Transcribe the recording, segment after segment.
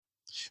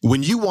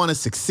When you want to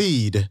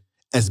succeed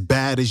as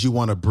bad as you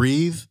want to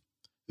breathe,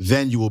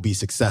 then you will be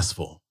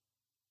successful.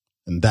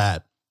 And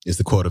that is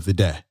the quote of the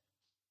day.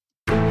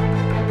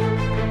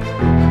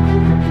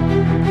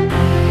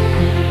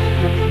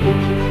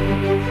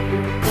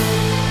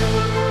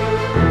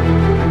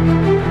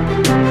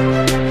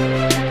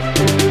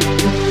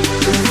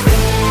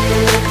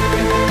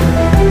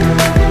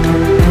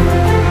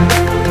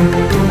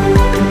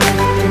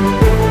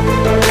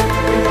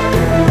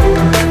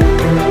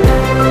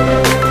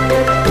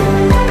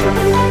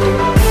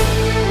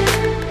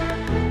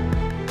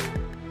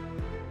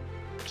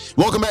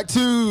 Welcome back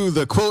to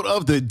the Quote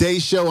of the Day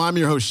show. I'm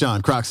your host,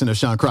 Sean Croxton of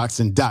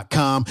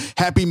SeanCroxton.com.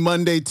 Happy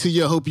Monday to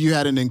you. Hope you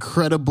had an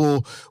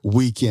incredible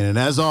weekend. And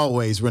as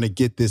always, we're going to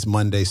get this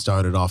Monday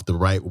started off the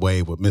right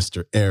way with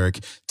Mr. Eric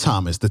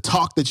Thomas. The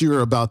talk that you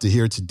are about to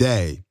hear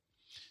today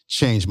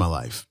changed my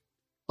life.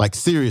 Like,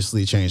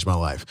 seriously changed my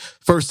life.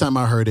 First time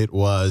I heard it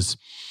was,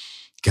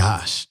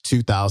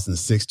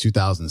 2006,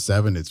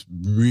 2007. It's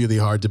really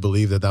hard to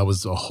believe that that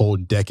was a whole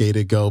decade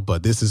ago,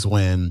 but this is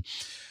when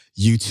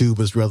YouTube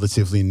was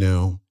relatively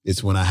new.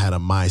 It's when I had a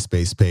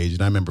MySpace page,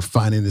 and I remember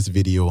finding this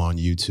video on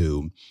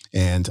YouTube,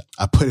 and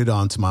I put it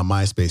onto my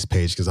MySpace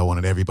page because I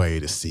wanted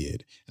everybody to see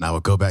it. And I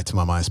would go back to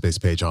my MySpace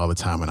page all the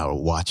time, and I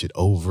would watch it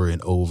over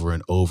and over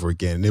and over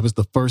again. And it was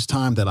the first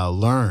time that I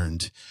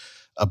learned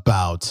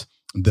about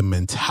the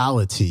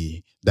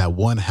mentality that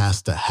one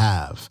has to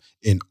have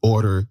in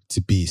order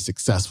to be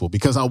successful,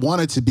 because I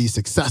wanted to be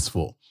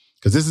successful.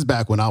 Because this is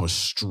back when I was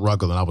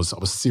struggling. I was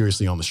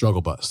seriously on the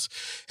struggle bus.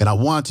 And I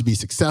wanted to be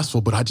successful,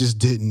 but I just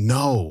didn't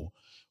know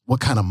what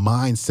kind of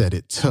mindset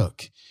it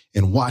took.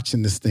 And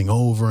watching this thing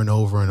over and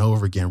over and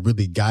over again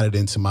really got it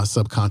into my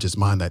subconscious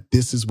mind that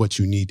this is what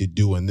you need to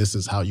do and this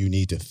is how you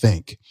need to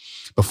think.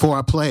 Before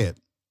I play it,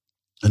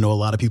 I know a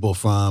lot of people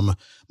from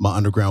my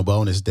underground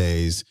wellness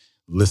days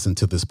listen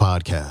to this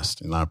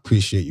podcast, and I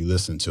appreciate you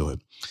listening to it.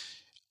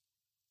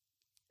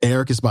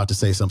 Eric is about to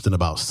say something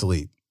about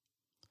sleep.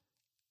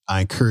 I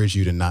encourage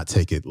you to not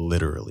take it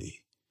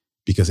literally,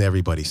 because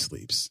everybody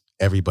sleeps.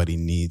 Everybody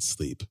needs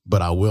sleep.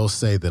 But I will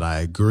say that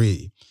I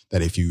agree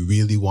that if you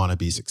really want to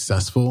be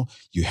successful,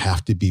 you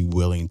have to be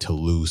willing to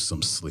lose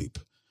some sleep.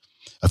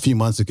 A few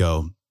months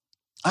ago,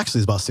 actually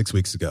it's about 6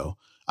 weeks ago,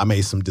 I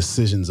made some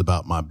decisions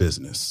about my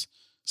business,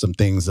 some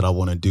things that I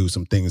want to do,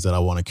 some things that I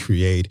want to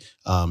create,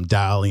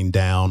 dialing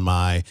down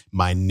my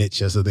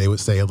niche, as they would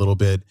say, a little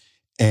bit.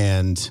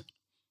 And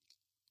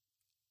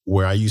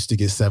where I used to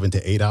get 7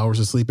 to 8 hours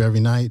of sleep every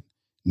night,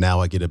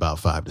 now I get about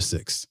 5 to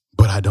 6.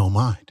 But I don't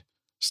mind.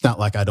 It's not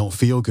like I don't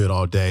feel good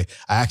all day.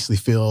 I actually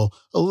feel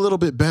a little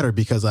bit better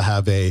because I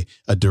have a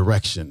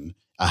direction.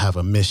 I have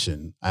a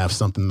mission. I have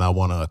something that I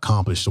want to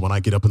accomplish. So when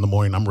I get up in the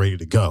morning, I'm ready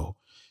to go.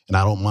 And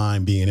I don't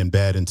mind being in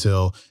bed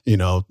until,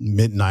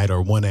 midnight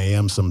or 1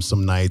 a.m.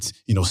 some nights,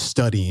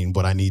 studying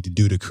what I need to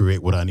do to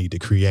create what I need to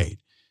create.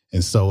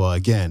 And so,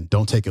 again,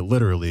 don't take it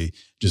literally.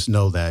 Just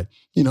know that,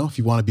 if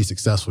you want to be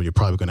successful, you're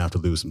probably going to have to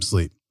lose some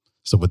sleep.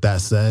 So with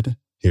that said,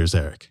 here's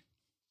Eric.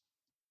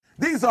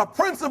 These are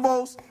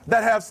principles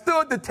that have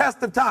stood the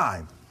test of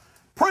time.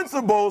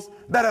 Principles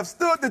that have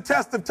stood the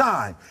test of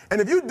time.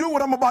 And if you do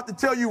what I'm about to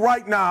tell you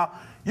right now,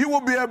 you will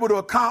be able to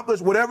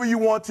accomplish whatever you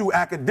want to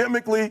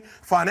academically,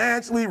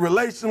 financially,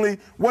 relationally,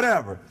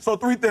 whatever. So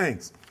 3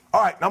 things.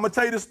 All right, now I'm going to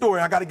tell you this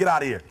story. I got to get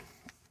out of here.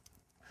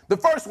 The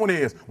first one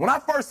is, when I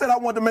first said I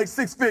wanted to make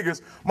 6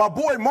 figures, my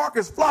boy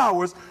Marcus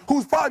Flowers,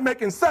 who's probably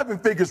making 7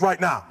 figures right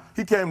now,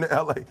 he came to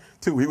L.A.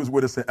 too. He was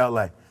with us in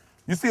L.A.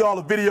 You see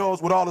all the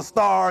videos with all the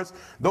stars?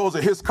 Those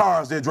are his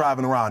cars they're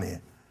driving around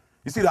in.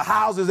 You see the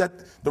houses that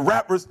the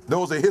rappers,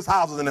 those are his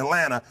houses in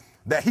Atlanta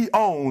that he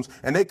owns,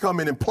 and they come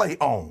in and play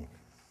on.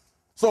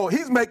 So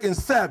he's making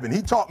 7.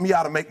 He taught me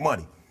how to make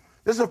money.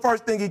 This is the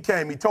first thing he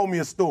came. He told me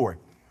a story.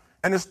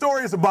 And the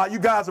story is about, you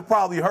guys have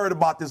probably heard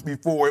about this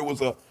before. It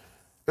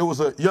was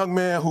a young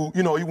man who,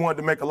 he wanted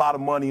to make a lot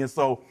of money, and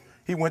so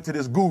he went to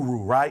this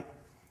guru, right?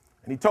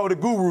 And he told the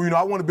guru,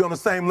 I want to be on the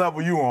same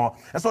level you're on.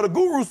 And so the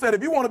guru said,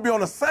 if you want to be on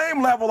the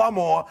same level I'm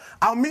on,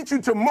 I'll meet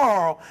you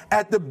tomorrow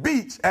at the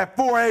beach at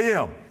 4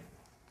 a.m.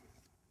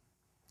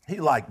 He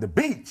liked the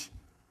beach.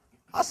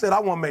 I said, I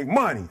want to make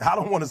money. I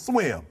don't want to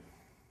swim.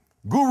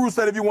 Guru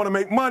said, if you want to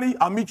make money,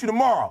 I'll meet you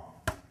tomorrow,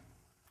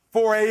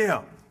 4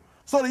 a.m.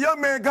 So the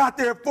young man got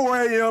there at 4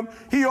 a.m.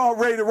 He all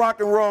ready to rock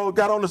and roll,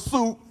 got on the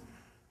suit.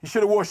 He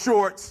should have wore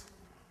shorts.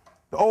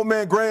 The old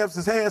man grabs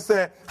his hand and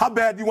said, how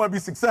bad do you want to be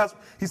successful?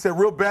 He said,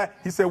 real bad.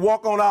 He said,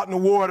 walk on out in the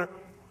water.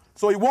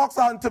 So he walks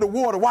out into the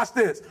water. Watch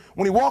this.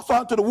 When he walks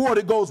out into the water,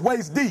 it goes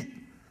waist deep.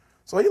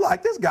 So he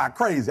like, this guy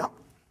crazy.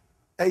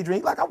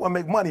 Adrian, I want to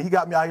make money. He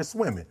got me out here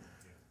swimming.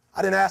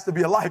 I didn't ask to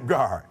be a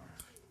lifeguard.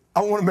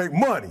 I want to make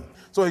money.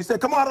 So he said,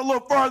 come out a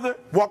little further.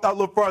 Walked out a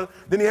little further.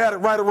 Then he had it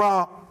right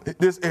around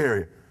this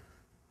area,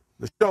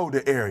 the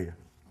shoulder area.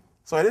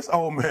 So this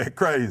old man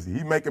crazy.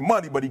 He making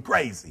money, but he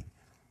crazy.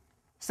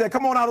 He said,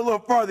 come on out a little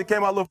further.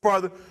 Came out a little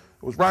further.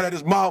 It was right at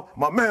his mouth.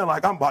 My man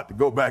I'm about to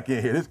go back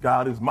in here. This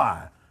God is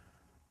mine.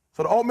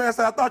 So the old man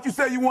said, I thought you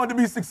said you wanted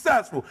to be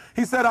successful.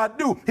 He said, I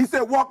do. He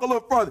said, walk a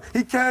little further.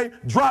 He came,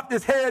 dropped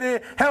his head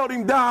in, held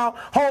him down,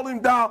 hold him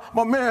down.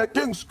 My man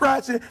getting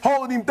scratching,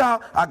 holding him down.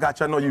 I got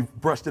you. I know you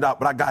brushed it out,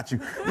 but I got you.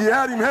 He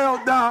had him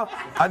held down.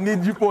 I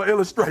need you for an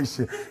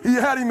illustration. He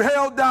had him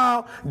held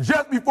down.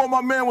 Just before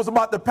my man was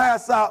about to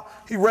pass out,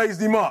 he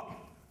raised him up.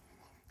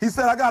 He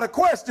said, I got a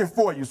question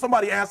for you.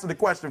 Somebody answer the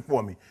question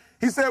for me.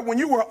 He said, when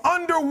you were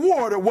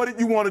underwater, what did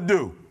you want to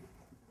do?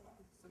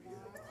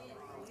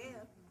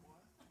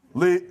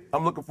 Lee,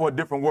 I'm looking for a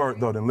different word,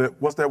 though, than lip.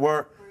 What's that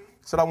word?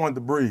 He said, I wanted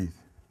to breathe.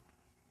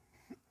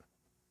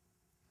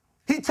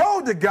 He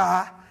told the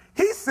guy,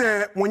 he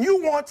said, when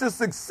you want to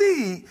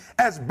succeed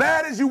as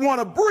bad as you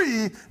want to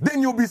breathe,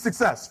 then you'll be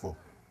successful.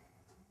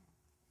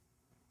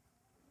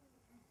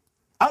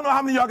 I don't know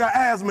how many of y'all got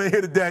asthma in here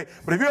today,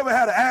 but if you ever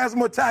had an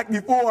asthma attack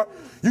before,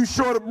 you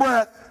short of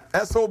breath,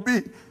 SOB,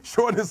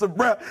 shortness of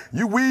breath,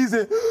 you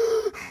wheezing.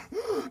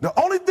 The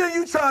only thing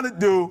you trying to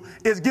do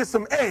is get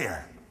some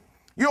air.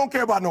 You don't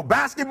care about no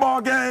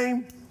basketball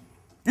game.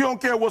 You don't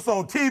care what's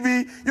on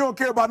TV. You don't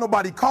care about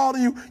nobody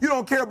calling you. You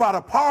don't care about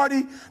a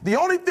party. The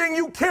only thing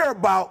you care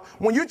about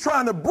when you're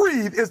trying to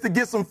breathe is to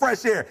get some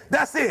fresh air.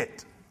 That's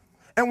it.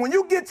 And when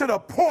you get to the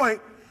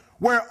point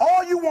where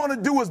all you want to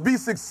do is be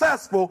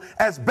successful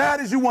as bad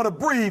as you want to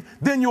breathe,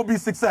 then you'll be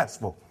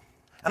successful.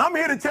 And I'm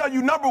here to tell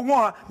you, number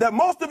one, that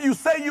most of you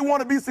say you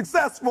want to be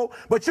successful,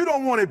 but you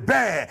don't want it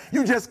bad.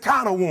 You just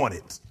kind of want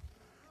it.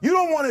 You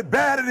don't want it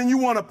badder than you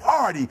want to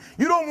party.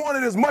 You don't want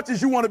it as much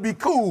as you want to be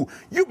cool.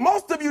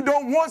 Most of you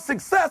don't want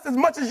success as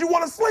much as you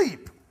want to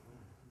sleep.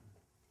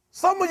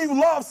 Some of you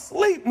love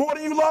sleep more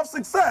than you love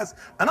success.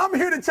 And I'm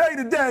here to tell you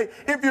today,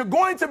 if you're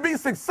going to be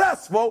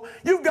successful,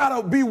 you've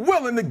got to be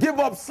willing to give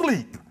up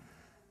sleep.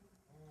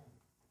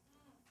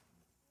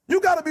 You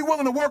got to be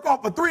willing to work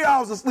off for 3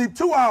 hours of sleep,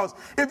 2 hours.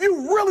 If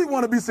you really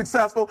want to be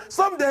successful,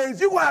 some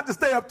days you're going to have to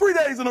stay up 3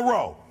 days in a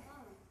row.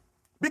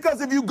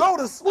 Because if you go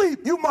to sleep,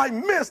 you might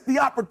miss the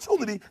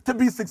opportunity to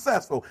be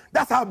successful.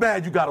 That's how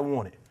bad you got to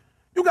want it.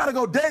 You got to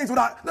go days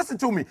without, listen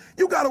to me,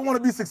 you got to want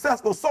to be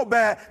successful so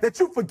bad that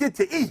you forget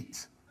to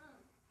eat.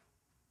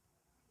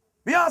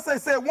 Beyonce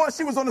said once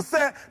she was on the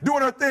set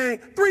doing her thing,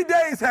 3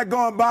 days had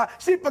gone by,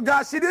 she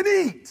forgot she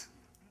didn't eat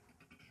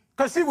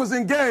because she was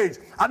engaged.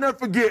 I never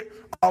forget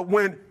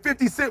when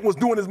 50 Cent was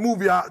doing his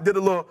movie, I did a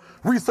little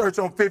research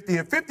on 50,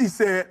 and 50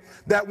 said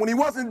that when he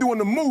wasn't doing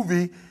the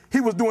movie,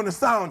 he was doing the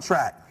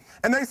soundtrack.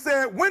 And they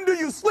said, when do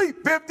you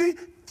sleep, 50?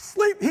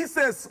 Sleep. He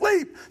said,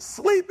 sleep.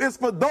 Sleep is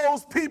for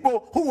those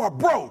people who are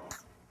broke.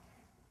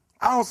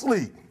 I don't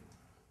sleep. He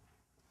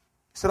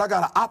said, I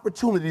got an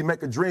opportunity to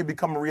make a dream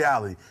become a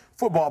reality.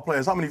 Football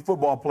players, how many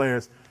football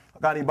players?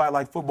 Got anybody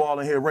like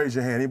football in here? Raise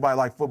your hand. Anybody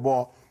like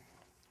football?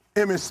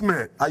 Emmitt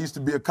Smith. I used to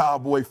be a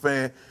Cowboy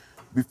fan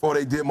before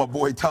they did my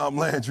boy Tom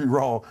Landry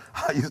wrong.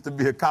 I used to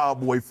be a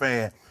Cowboy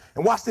fan.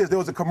 And watch this, there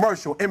was a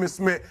commercial. Emmitt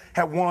Smith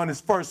had won his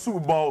first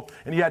Super Bowl,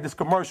 and he had this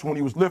commercial when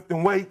he was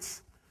lifting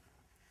weights.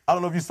 I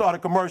don't know if you saw the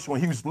commercial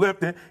when he was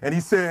lifting, and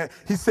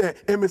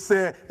Emmitt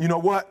said, you know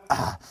what?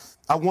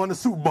 I won the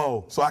Super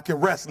Bowl, so I can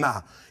rest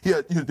now. He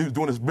was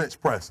doing his bench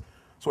press.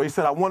 So he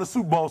said, I won the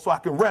Super Bowl, so I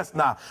can rest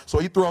now. So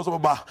he throws up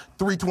about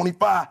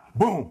 325,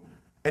 boom,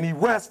 and he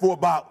rests for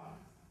about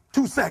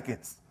 2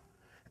 seconds.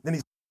 Then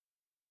he,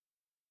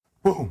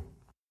 boom,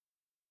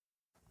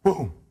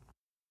 boom,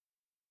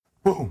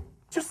 boom.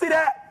 Did you see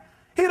that?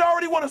 He'd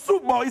already won a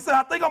Super Bowl. He said,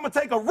 I think I'm going to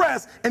take a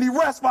rest. And he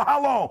rests for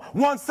how long?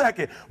 1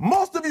 second.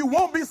 Most of you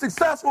won't be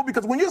successful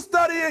because when you're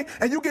studying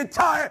and you get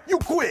tired, you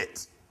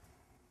quit.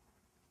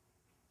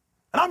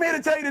 And I'm here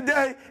to tell you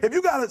today, if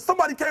you got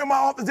somebody came in my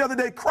office the other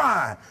day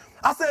crying.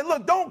 I said,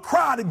 look, don't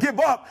cry to give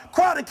up.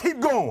 Cry to keep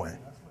going.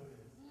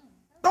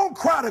 Don't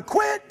cry to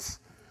quit.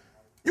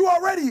 You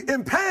already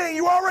in pain.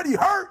 You already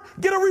hurt.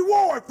 Get a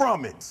reward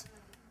from it.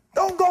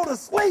 Don't go to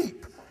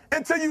sleep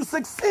until you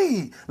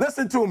succeed.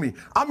 Listen to me.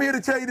 I'm here to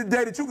tell you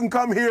today that you can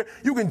come here,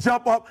 you can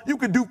jump up, you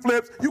can do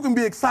flips, you can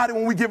be excited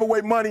when we give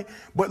away money.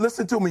 But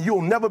listen to me,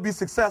 you'll never be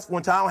successful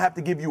until I don't have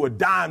to give you a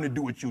dime to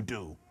do what you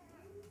do.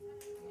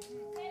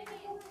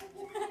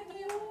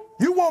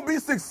 You won't be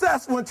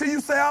successful until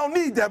you say, I don't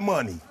need that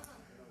money,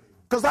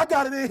 because I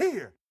got it in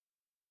here.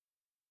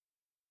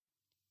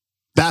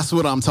 That's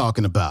what I'm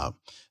talking about.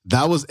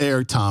 That was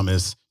Eric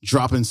Thomas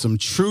dropping some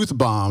truth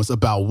bombs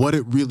about what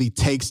it really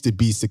takes to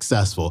be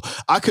successful.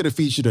 I could have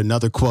featured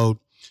another quote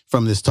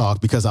from this talk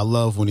because I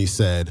love when he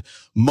said,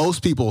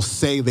 most people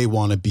say they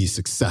want to be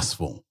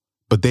successful,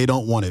 but they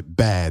don't want it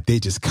bad. They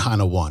just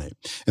kind of want it.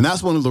 And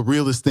that's one of the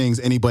realest things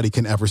anybody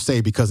can ever say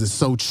because it's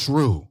so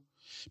true.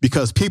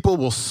 Because people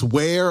will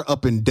swear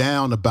up and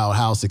down about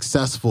how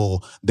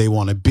successful they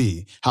want to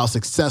be, how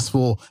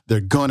successful they're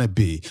going to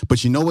be.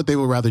 But you know what they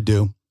would rather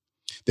do?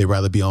 They'd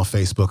rather be on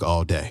Facebook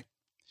all day.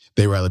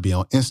 They'd rather be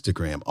on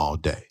Instagram all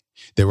day.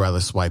 They'd rather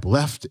swipe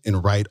left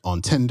and right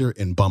on Tinder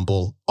and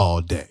Bumble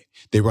all day.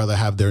 They'd rather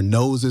have their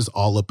noses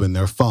all up in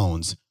their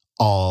phones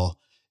all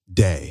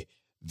day.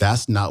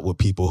 That's not what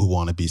people who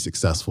want to be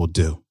successful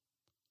do.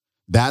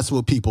 That's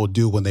what people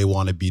do when they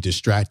want to be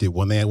distracted,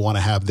 when they want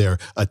to have their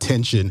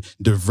attention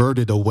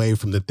diverted away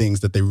from the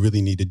things that they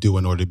really need to do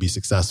in order to be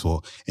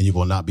successful. And you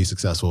will not be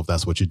successful if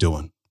that's what you're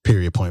doing,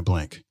 period, point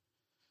blank.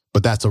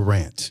 But that's a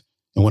rant.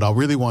 And what I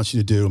really want you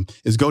to do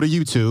is go to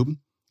YouTube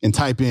and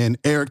type in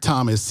Eric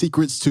Thomas,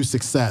 Secrets to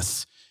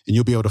Success. And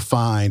you'll be able to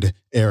find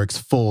Eric's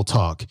full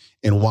talk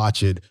and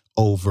watch it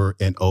over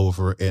and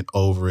over and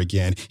over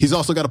again. He's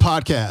also got a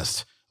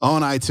podcast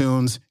on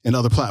iTunes and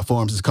other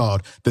platforms. It's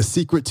called The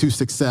Secret to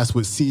Success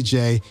with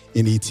CJ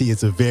and ET.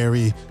 It's a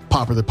very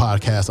popular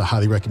podcast. I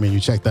highly recommend you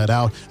check that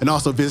out. And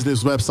also visit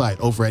his website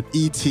over at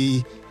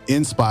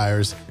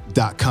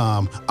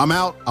etinspires.com. I'm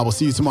out. I will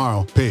see you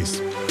tomorrow. Peace.